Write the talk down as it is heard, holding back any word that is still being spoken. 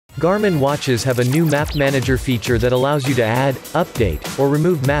Garmin watches have a new Map Manager feature that allows you to add, update, or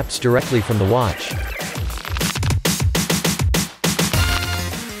remove maps directly from the watch.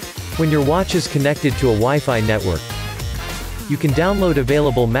 When your watch is connected to a Wi-Fi network, you can download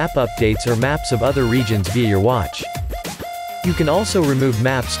available map updates or maps of other regions via your watch. You can also remove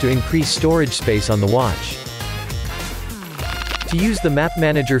maps to increase storage space on the watch. To use the Map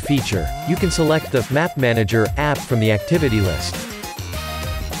Manager feature, you can select the Map Manager app from the activity list.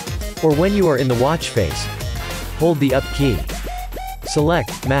 Or when you are in the watch face, hold the up key.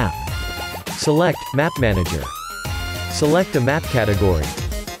 Select Map. Select Map Manager. Select a map category.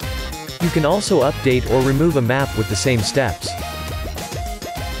 You can also update or remove a map with the same steps.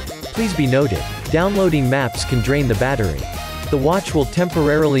 Please be noted, downloading maps can drain the battery. The watch will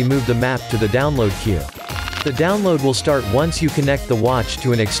temporarily move the map to the download queue. The download will start once you connect the watch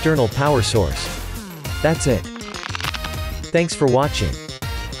to an external power source. That's it. Thanks for watching.